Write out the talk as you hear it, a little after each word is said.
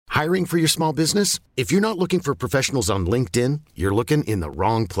Hiring for your small business? If you're not looking for professionals on LinkedIn, you're looking in the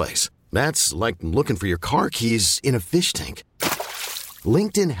wrong place. That's like looking for your car keys in a fish tank.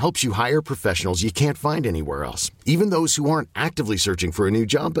 LinkedIn helps you hire professionals you can't find anywhere else, even those who aren't actively searching for a new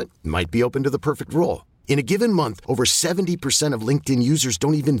job but might be open to the perfect role. In a given month, over 70% of LinkedIn users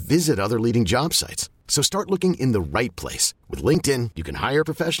don't even visit other leading job sites. So start looking in the right place. With LinkedIn, you can hire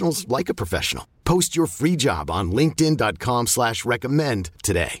professionals like a professional. Post your free job on linkedin.com/recommend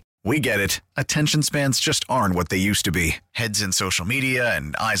today. We get it. Attention spans just aren't what they used to be. Heads in social media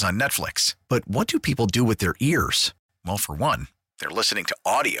and eyes on Netflix. But what do people do with their ears? Well, for one, they're listening to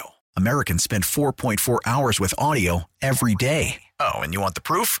audio. Americans spend 4.4 hours with audio every day. Oh, and you want the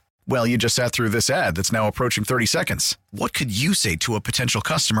proof? Well, you just sat through this ad that's now approaching 30 seconds. What could you say to a potential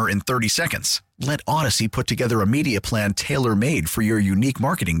customer in 30 seconds? Let Odyssey put together a media plan tailor-made for your unique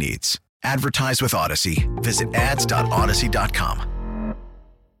marketing needs. Advertise with Odyssey. Visit ads.odyssey.com.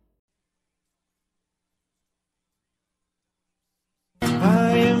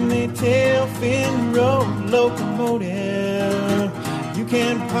 I am the tail fin road locomotive. You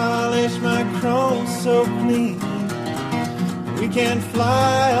can polish my chrome so clean. We can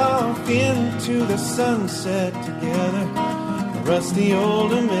fly off into the sunset together. A rusty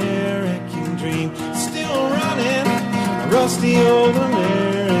old American dream. Still running. A rusty old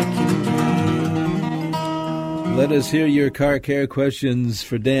American dream. Let us hear your car care questions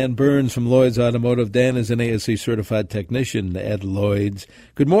for Dan Burns from Lloyd's Automotive. Dan is an ASE certified technician at Lloyd's.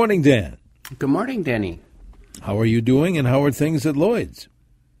 Good morning, Dan. Good morning, Denny. How are you doing, and how are things at Lloyd's?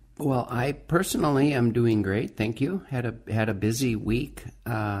 Well, I personally am doing great, thank you. Had a busy week,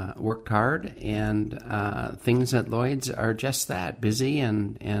 worked hard, and things at Lloyd's are just that, busy,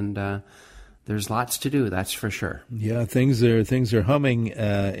 and there's lots to do, that's for sure. Yeah, things are humming,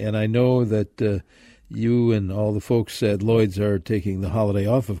 and I know that you and all the folks at Lloyd's are taking the holiday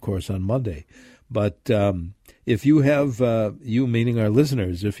off, of course, on Monday. But if you have, you meaning our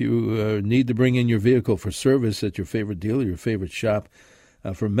listeners, if you need to bring in your vehicle for service at your favorite dealer, your favorite shop,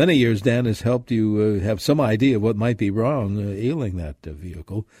 for many years, Dan has helped you have some idea of what might be wrong, ailing that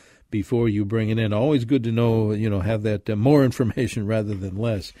vehicle before you bring it in. Always good to know, have that more information rather than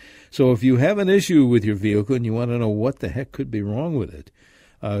less. So if you have an issue with your vehicle and you want to know what the heck could be wrong with it,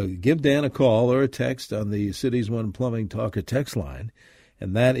 give Dan a call or a text on the Cities One Plumbing Talker text line,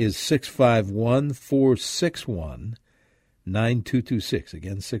 and that is 651-461-9226.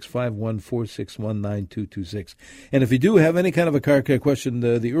 Again, 651-461-9226. And if you do have any kind of a car care question,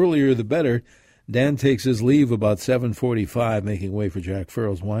 the earlier the better. Dan takes his leave about 7:45, making way for Jack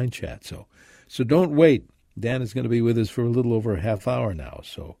Farrell's Wine Chat. So don't wait. Dan is going to be with us for a little over a half hour now.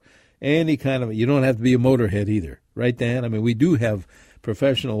 So any kind of, you don't have to be a motorhead either. Right, Dan? I mean, we do have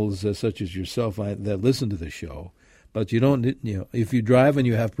professionals such as yourself that listen to the show. But you don't, if you drive and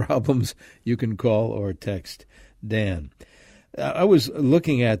you have problems, you can call or text Dan. I was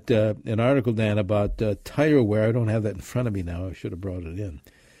looking at an article, Dan, about tire wear. I don't have that in front of me now. I should have brought it in.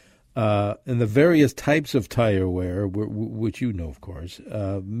 And the various types of tire wear, which you know, of course.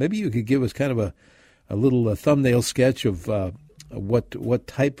 Maybe you could give us kind of a little thumbnail sketch of what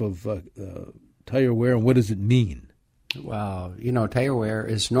type of tire wear and what does it mean? Well, tire wear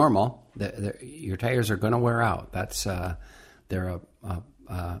is normal. Your tires are going to wear out. That's they're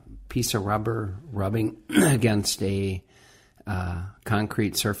a piece of rubber rubbing against a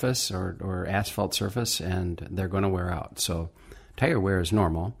concrete surface or asphalt surface, and they're going to wear out. So tire wear is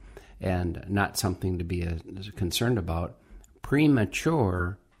normal and not something to be concerned about.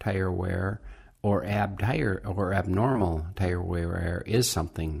 Premature tire wear or abnormal tire wear is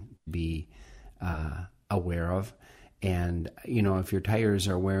something to be aware of. And, if your tires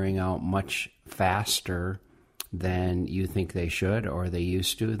are wearing out much faster than you think they should or they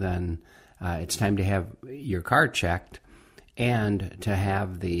used to, then it's time to have your car checked and to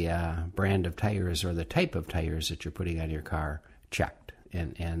have the brand of tires or the type of tires that you're putting on your car checked.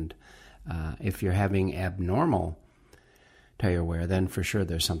 And if you're having abnormal tire wear, then for sure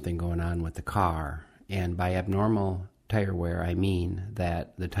there's something going on with the car. And by abnormal tire wear, I mean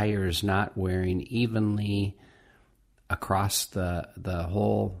that the tire is not wearing evenly across the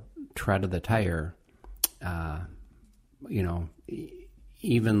whole tread of the tire,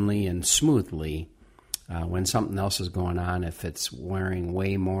 evenly and smoothly. When something else is going on, if it's wearing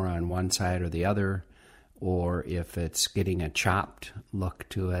way more on one side or the other, or if it's getting a chopped look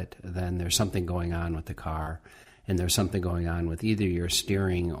to it, then there's something going on with the car, and there's something going on with either your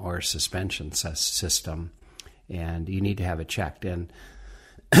steering or suspension system, and you need to have it checked. And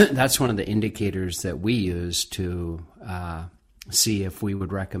that's one of the indicators that we use to see if we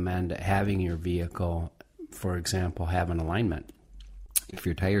would recommend having your vehicle, for example, have an alignment. if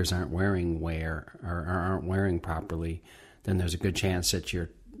your tires aren't wearing or aren't wearing properly, then there's a good chance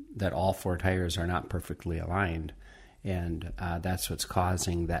that all four tires are not perfectly aligned, and that's what's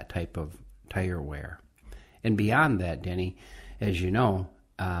causing that type of tire wear. And beyond that, Denny, as you know,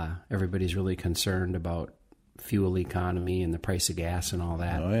 everybody's really concerned about fuel economy and the price of gas and all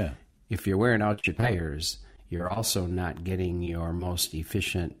that. Oh, yeah. If you're wearing out your tires, you're also not getting your most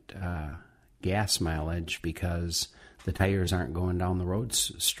efficient gas mileage because the tires aren't going down the road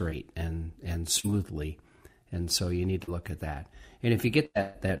straight and smoothly. And so you need to look at that. And if you get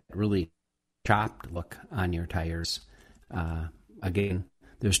that really chopped look on your tires, again,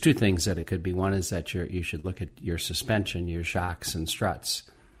 there's two things that it could be. One is that you should look at your suspension, your shocks and struts,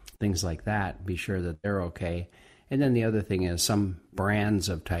 things like that. Be sure that they're okay. And then the other thing is some brands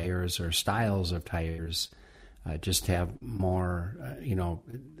of tires or styles of tires just have more,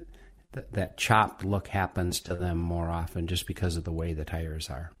 that chopped look happens to them more often just because of the way the tires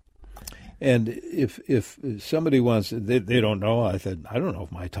are. And if somebody wants, they don't know, I don't know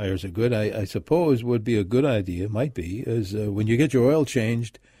if my tires are good. I suppose would be a good idea, might be, is when you get your oil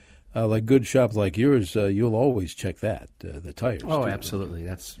changed, like good shop like yours, you'll always check that, the tires. Oh, absolutely.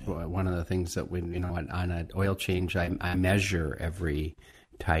 That's one of the things that when, on an oil change, I measure every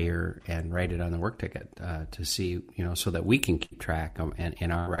tire and write it on the work ticket to see, so that we can keep track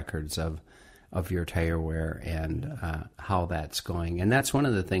in our records of your tire wear and how that's going. And that's one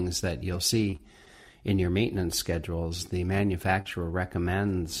of the things that you'll see in your maintenance schedules. The manufacturer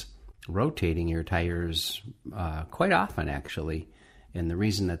recommends rotating your tires quite often, actually. And the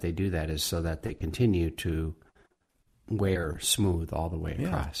reason that they do that is so that they continue to wear smooth all the way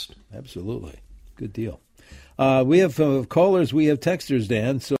across. Absolutely. Good deal. We have callers, we have texters,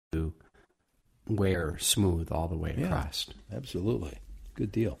 Dan. So wear smooth all the way across. Absolutely.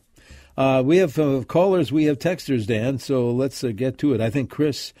 Good deal. We have callers, we have texters, Dan, so let's get to it. I think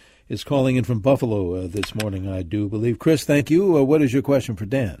Chris is calling in from Buffalo this morning, I do believe. Chris, thank you. What is your question for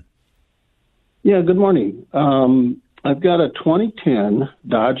Dan? Yeah, good morning. I've got a 2010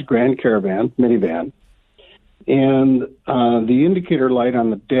 Dodge Grand Caravan minivan, and the indicator light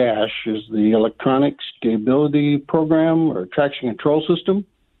on the dash is the electronic stability program or traction control system.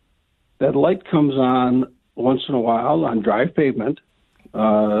 That light comes on once in a while on dry pavement,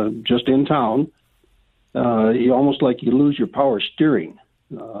 just in town. You almost like you lose your power steering,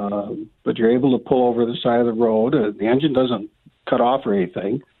 but you're able to pull over the side of the road. The engine doesn't cut off or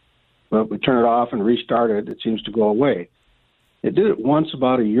anything, but we turn it off and restart it, it seems to go away. It did it once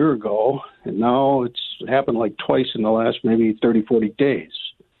about a year ago, and now it's happened like twice in the last maybe 30, 40 days.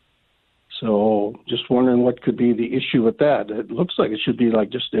 So just wondering what could be the issue with that. It looks like it should be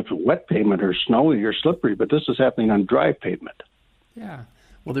like just if wet pavement or snowy or slippery, but this is happening on dry pavement. Yeah.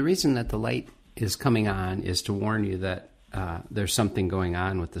 Well, the reason that the light is coming on is to warn you that there's something going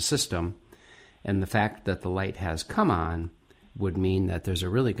on with the system, and the fact that the light has come on would mean that there's a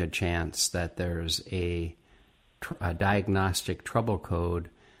really good chance that there's a diagnostic trouble code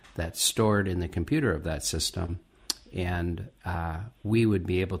that's stored in the computer of that system, and we would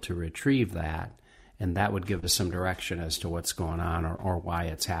be able to retrieve that, and that would give us some direction as to what's going on or why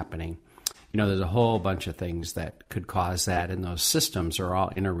it's happening. There's a whole bunch of things that could cause that, and those systems are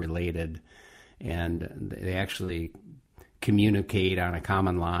all interrelated, and they actually communicate on a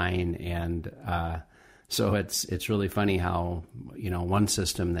common line, and so it's really funny how one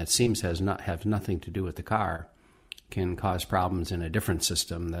system that seems have nothing to do with the car can cause problems in a different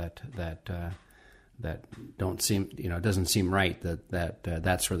system that don't seem doesn't seem right,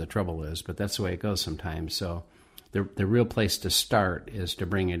 that's where the trouble is, but that's the way it goes sometimes. So the real place to start is to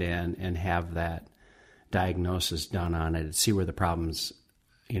bring it in and have that diagnosis done on it, see where the problem's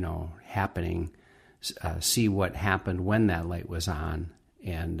happening, see what happened when that light was on,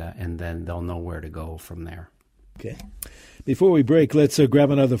 and then they'll know where to go from there. Okay. Before we break, let's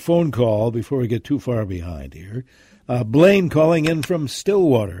grab another phone call before we get too far behind here. Blaine calling in from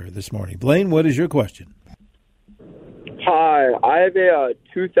Stillwater this morning. Blaine, what is your question? Hi, I have a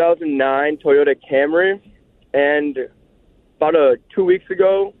 2009 Toyota Camry, and about 2 weeks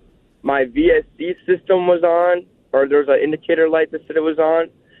ago, my VSC system was on, or there was an indicator light that said it was on.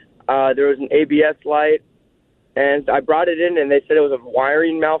 There was an ABS light, and I brought it in, and they said it was a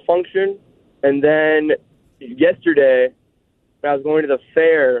wiring malfunction. And then yesterday, when I was going to the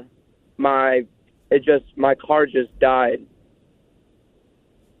fair, my car just died.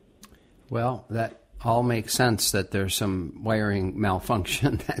 Well, that all makes sense that there's some wiring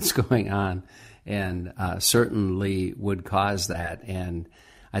malfunction that's going on, and certainly would cause that. And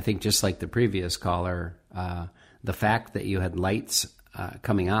I think just like the previous caller, the fact that you had lights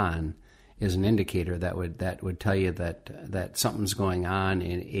coming on is an indicator that would tell you that something's going on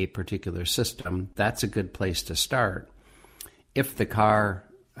in a particular system. That's a good place to start. If the car,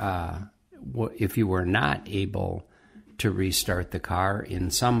 if you were not able to restart the car,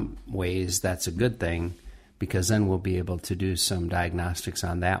 in some ways that's a good thing, because then we'll be able to do some diagnostics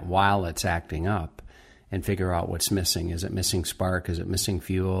on that while it's acting up and figure out what's missing. Is it missing spark? Is it missing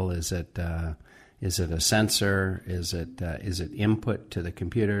fuel? Is it a sensor? Is it input to the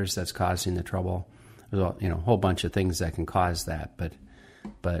computers that's causing the trouble? There's a whole bunch of things that can cause that.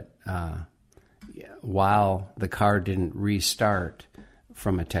 But while the car didn't restart,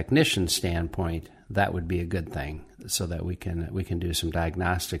 from a technician standpoint, that would be a good thing, so that we can do some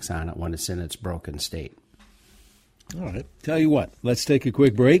diagnostics on it when it's in its broken state. All right. Tell you what, let's take a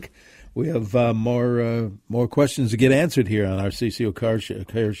quick break. We have more questions to get answered here on our CCO Car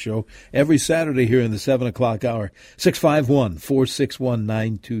Show every Saturday here in the 7 o'clock hour.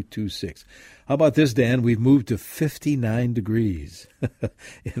 651-461-9226. How about this, Dan? We've moved to 59 degrees.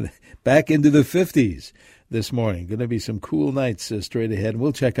 Back into the 50s this morning. Going to be some cool nights straight ahead.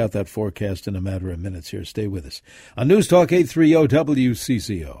 We'll check out that forecast in a matter of minutes here. Stay with us. On News Talk 830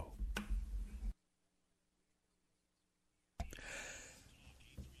 WCCO.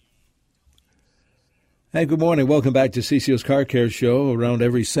 Hey, good morning. Welcome back to CCO's Car Care Show, around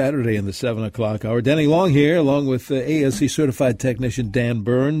every Saturday in the 7 o'clock hour. Denny Long here, along with ASE certified technician Dan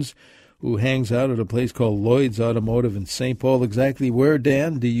Burns, who hangs out at a place called Lloyd's Automotive in St. Paul. Exactly where,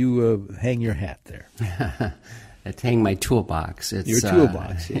 Dan, do you hang your hat there? I hang my toolbox. It's, your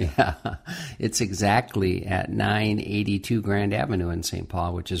toolbox, yeah. It's exactly at 982 Grand Avenue in St.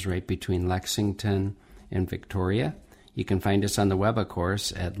 Paul, which is right between Lexington and Victoria. You can find us on the web, of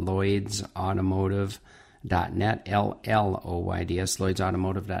course, at lloydsautomotive.net, LLOYDS,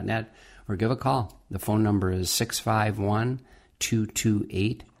 lloydsautomotive.net, or give a call. The phone number is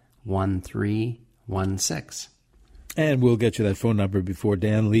 651-228-1316. And we'll get you that phone number before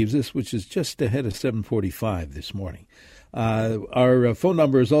Dan leaves us, which is just ahead of 7:45 this morning. Our phone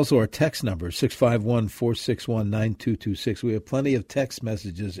number is also our text number, 651-461-9226. We have plenty of text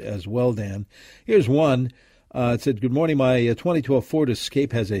messages as well, Dan. Here's one. It said, good morning, my 2012 Ford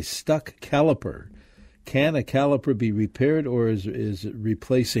Escape has a stuck caliper. Can a caliper be repaired, or is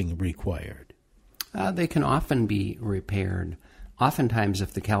replacing required? They can often be repaired. Oftentimes,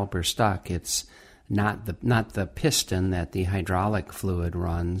 if the caliper's stuck, it's not the piston that the hydraulic fluid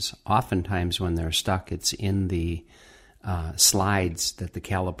runs. Oftentimes, when they're stuck, it's in the slides that the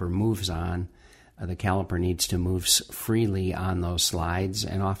caliper moves on. The caliper needs to move freely on those slides,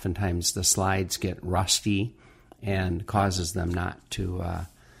 and oftentimes the slides get rusty and causes them not to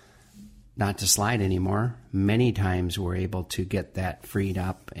slide anymore. Many times we're able to get that freed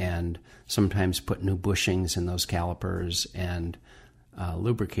up and sometimes put new bushings in those calipers and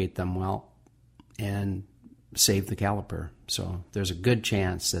lubricate them well and save the caliper. So there's a good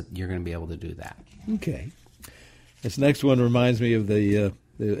chance that you're going to be able to do that. Okay. This next one reminds me of the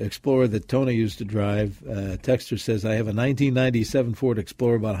Explorer that Tony used to drive. Texter says, I have a 1997 Ford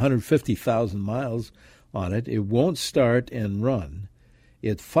Explorer, about 150,000 miles on it. It won't start and run.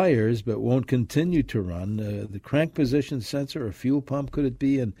 It fires but won't continue to run. The crank position sensor or fuel pump, could it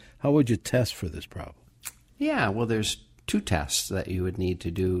be? And how would you test for this problem? Yeah, well, there's two tests that you would need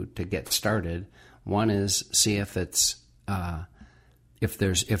to do to get started. One is see if it's if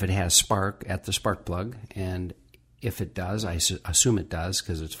it has spark at the spark plug, and if it does, I assume it does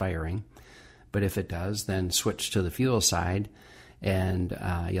because it's firing. But if it does, then switch to the fuel side, and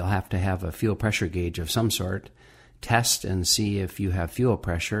you'll have to have a fuel pressure gauge of some sort. Test and see if you have fuel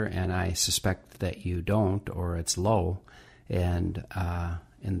pressure, and I suspect that you don't, or it's low. And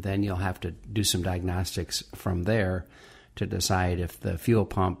then you'll have to do some diagnostics from there to decide if the fuel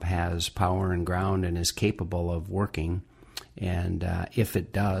pump has power and ground and is capable of working. And if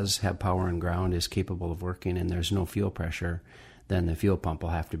it does have power and ground, is capable of working, and there's no fuel pressure, then the fuel pump will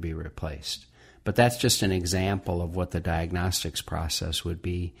have to be replaced. But that's just an example of what the diagnostics process would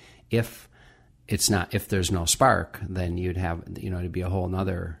be. If there's no spark, then you'd have, it'd be a whole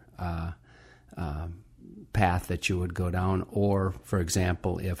other path that you would go down. Or, for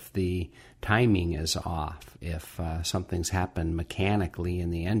example, if the timing is off, if something's happened mechanically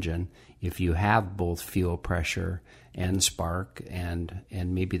in the engine, if you have both fuel pressure and spark, and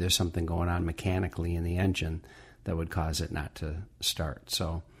maybe there's something going on mechanically in the engine that would cause it not to start.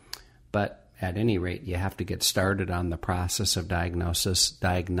 So, but at any rate, you have to get started on the process of diagnostics,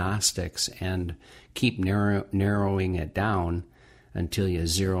 and keep narrowing it down until you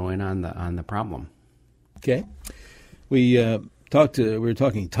zero in on the problem. Okay. We were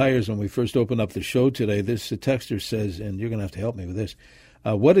talking tires when we first opened up the show today. This texter says, and you're going to have to help me with this,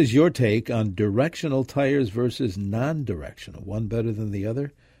 What is your take on directional tires versus non-directional? One better than the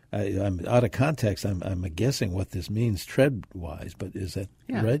other? I'm out of context. I'm guessing what this means tread-wise, but is that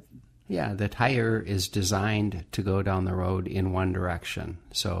right? Yeah, the tire is designed to go down the road in one direction.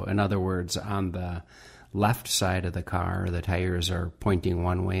 So, in other words, on the left side of the car, the tires are pointing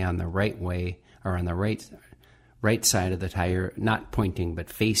one way. On the right way, or on the right side of the tire, not pointing but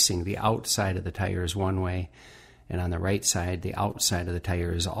facing the outside of the tire is one way, and on the right side, the outside of the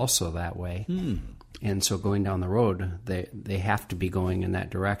tire is also that way. And so, going down the road, they have to be going in that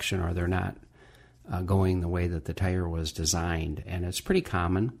direction, or they're not going the way that the tire was designed. And it's pretty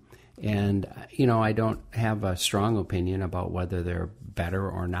common. And, I don't have a strong opinion about whether they're better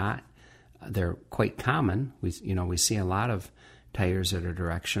or not. They're quite common. We see a lot of tires that are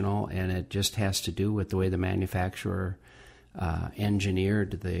directional, and it just has to do with the way the manufacturer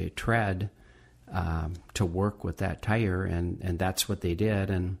engineered the tread to work with that tire, and that's what they did.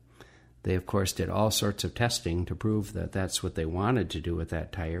 And they, of course, did all sorts of testing to prove that that's what they wanted to do with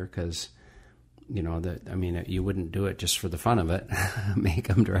that tire, because you wouldn't do it just for the fun of it, make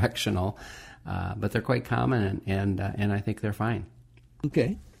them directional, but they're quite common, and I think they're fine.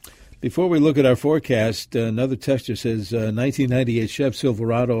 Okay. Before we look at our forecast, another texter says, 1998 Chevy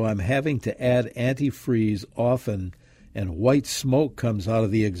Silverado, I'm having to add antifreeze often, and white smoke comes out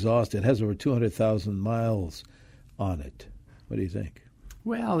of the exhaust. It has over 200,000 miles on it. What do you think?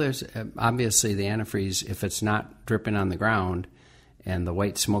 Well, there's obviously the antifreeze, if it's not dripping on the ground, and the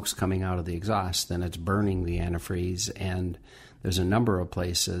white smoke's coming out of the exhaust, then it's burning the antifreeze. And there's a number of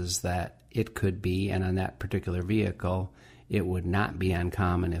places that it could be, and on that particular vehicle, it would not be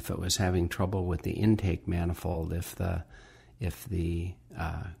uncommon if it was having trouble with the intake manifold, if the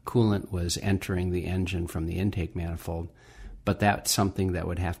coolant was entering the engine from the intake manifold. But that's something that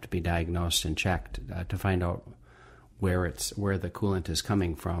would have to be diagnosed and checked to find out where the coolant is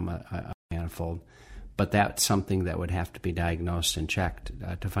coming from, a manifold. But that's something that would have to be diagnosed and checked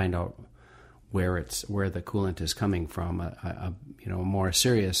to find out where the coolant is coming from. A more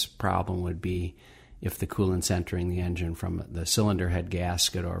serious problem would be if the coolant's entering the engine from the cylinder head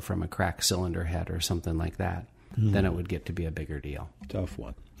gasket or from a cracked cylinder head or something like that. Then it would get to be a bigger deal. Tough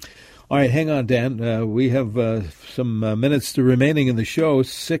one. All right, hang on, Dan. We have some minutes remaining in the show.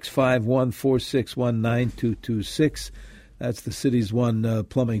 651-461-9226. That's the City's One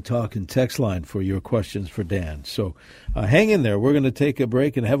Plumbing Talk and Text line for your questions for Dan. So hang in there. We're going to take a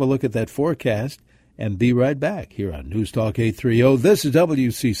break and have a look at that forecast and be right back here on News Talk 830. This is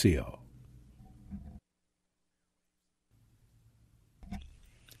WCCO.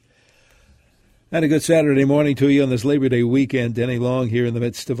 And a good Saturday morning to you on this Labor Day weekend. Denny Long here in the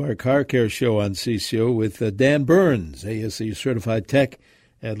midst of our Car Care Show on CCO with Dan Burns, ASE Certified Tech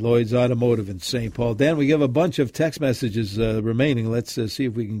at Lloyd's Automotive in St. Paul. Dan, we have a bunch of text messages remaining. Let's see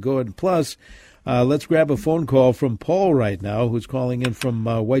if we can go ahead. And plus, let's grab a phone call from Paul right now, who's calling in from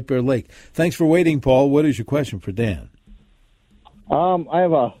White Bear Lake. Thanks for waiting, Paul. What is your question for Dan? I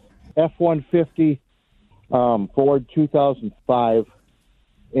have a F-150 Ford 2005,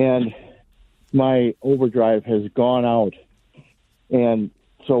 and my overdrive has gone out. And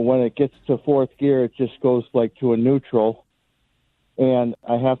so when it gets to fourth gear, it just goes like to a neutral. And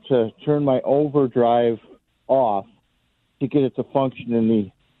I have to turn my overdrive off to get it to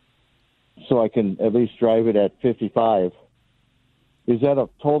function so I can at least drive it at 55. Is that a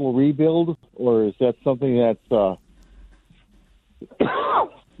total rebuild, or is that something that's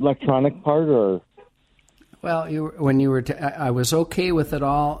electronic part? Or well, I was okay with it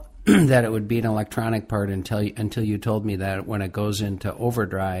all that it would be an electronic part until you told me that when it goes into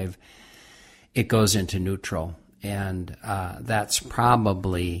overdrive, it goes into neutral. And that's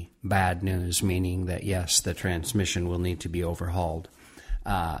probably bad news, meaning that, yes, the transmission will need to be overhauled.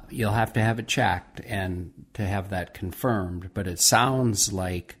 You'll have to have it checked and to have that confirmed, but it sounds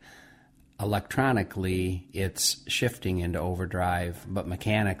like electronically it's shifting into overdrive, but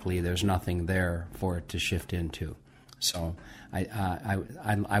mechanically there's nothing there for it to shift into. So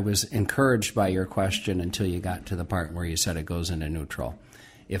I was encouraged by your question until you got to the part where you said it goes into neutral.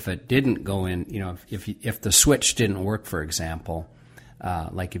 If it didn't go in, if the switch didn't work, for example,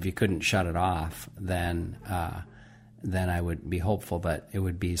 like if you couldn't shut it off, then I would be hopeful that it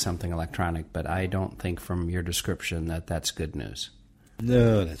would be something electronic. But I don't think from your description that that's good news.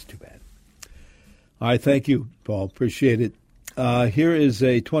 No, that's too bad. All right, thank you, Paul. Appreciate it. Here is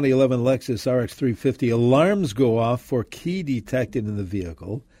a 2011 Lexus RX 350. Alarms go off for key detected in the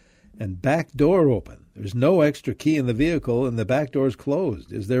vehicle and back door open. There's no extra key in the vehicle, and the back door is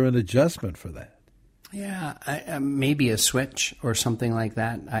closed. Is there an adjustment for that? Yeah, maybe a switch or something like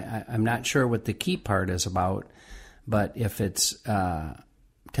that. I'm not sure what the key part is about, but if it's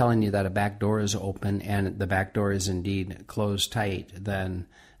telling you that a back door is open and the back door is indeed closed tight, then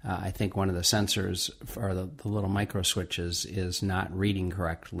I think one of the sensors or the little micro switches is not reading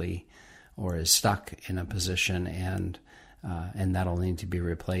correctly or is stuck in a position, and that'll need to be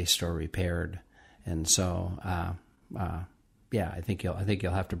replaced or repaired. And so, I think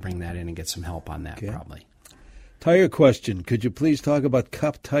you'll have to bring that in and get some help on that, probably. Tire question. Could you please talk about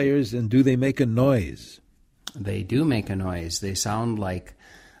Cup tires, and do they make a noise? They do make a noise. They sound like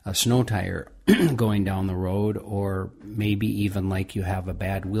a snow tire going down the road, or maybe even like you have a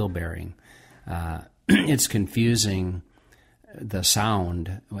bad wheel bearing. It's confusing, the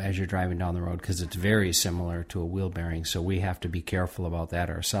sound as you're driving down the road, because it's very similar to a wheel bearing. So we have to be careful about that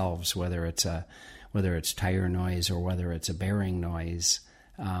ourselves, whether it's tire noise or whether it's a bearing noise.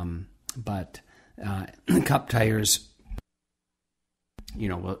 But Cup tires,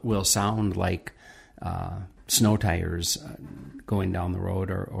 will sound like snow tires going down the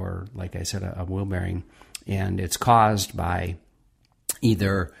road, or like I said, a wheel bearing, and it's caused by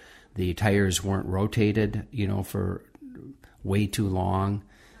either the tires weren't rotated, for way too long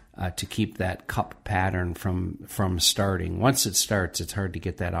to keep that cup pattern from starting. Once it starts, it's hard to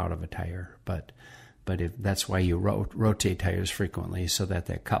get that out of a tire, but that's why you rotate tires frequently, so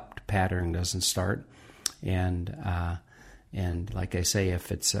that cupped pattern doesn't start. And like I say, if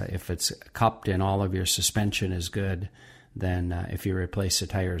it's cupped and all of your suspension is good, then if you replace the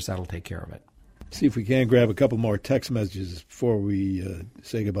tires, that'll take care of it. See if we can grab a couple more text messages before we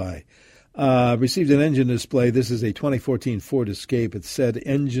say goodbye. Received an engine display. This is a 2014 Ford Escape. It said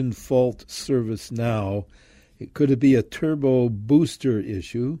engine fault, service now. Could it be a turbo booster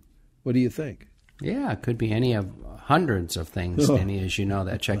issue? What do you think? Yeah, it could be any of hundreds of things, Denny. As you know,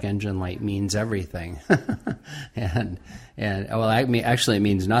 that check engine light means everything, and actually it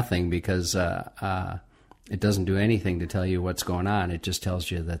means nothing, because it doesn't do anything to tell you what's going on. It just tells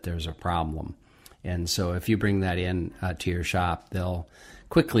you that there's a problem. And so if you bring that in to your shop, they'll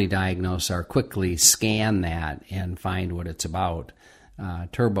quickly diagnose or quickly scan that and find what it's about.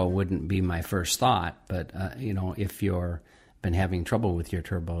 Turbo wouldn't be my first thought, but if you're been having trouble with your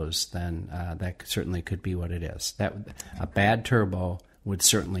turbos, then that certainly could be what it is. That a bad turbo would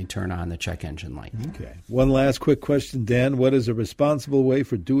certainly turn on the check engine light. Okay. One last quick question, Dan. What is a responsible way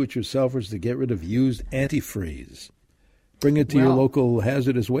for do-it-yourselfers to get rid of used antifreeze? Bring it to your local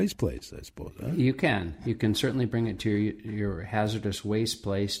hazardous waste place, I suppose. Huh? You can. You can certainly bring it to your hazardous waste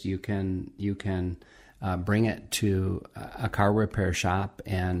place. You can bring it to a car repair shop,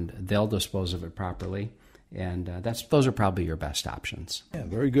 and they'll dispose of it properly. And those are probably your best options. Yeah,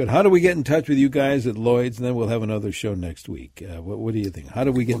 very good. How do we get in touch with you guys at Lloyd's? And then we'll have another show next week. What do you think? How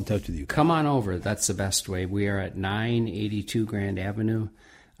do we get in touch with you guys? Come on over. That's the best way. We are at 982 Grand Avenue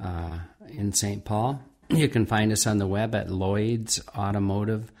in St. Paul. You can find us on the web at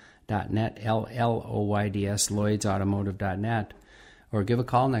lloydsautomotive.net, LLOYDS, lloydsautomotive.net. Or give a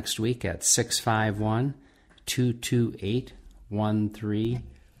call next week at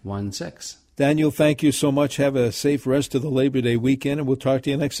 651-228-1316. Daniel, thank you so much. Have a safe rest of the Labor Day weekend, and we'll talk to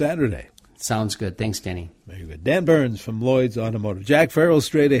you next Saturday. Sounds good. Thanks, Denny. Very good. Dan Burns from Lloyd's Automotive. Jack Farrell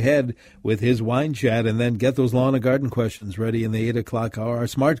straight ahead with his wine chat, and then get those lawn and garden questions ready in the 8 o'clock hour, our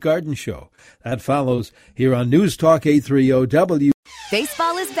Smart Garden Show. That follows here on News Talk 830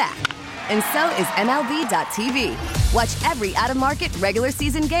 Baseball is back, and so is MLB.tv. Watch every out-of-market regular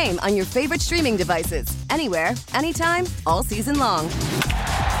season game on your favorite streaming devices, anywhere, anytime, all season long.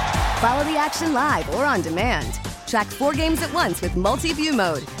 Follow the action live or on demand. Track 4 games at once with multi-view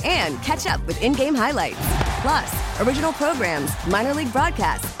mode and catch up with in-game highlights. Plus, original programs, minor league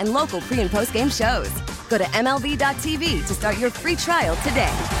broadcasts, and local pre- and post-game shows. Go to MLB.tv to start your free trial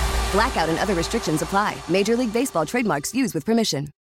today. Blackout and other restrictions apply. Major League Baseball trademarks used with permission.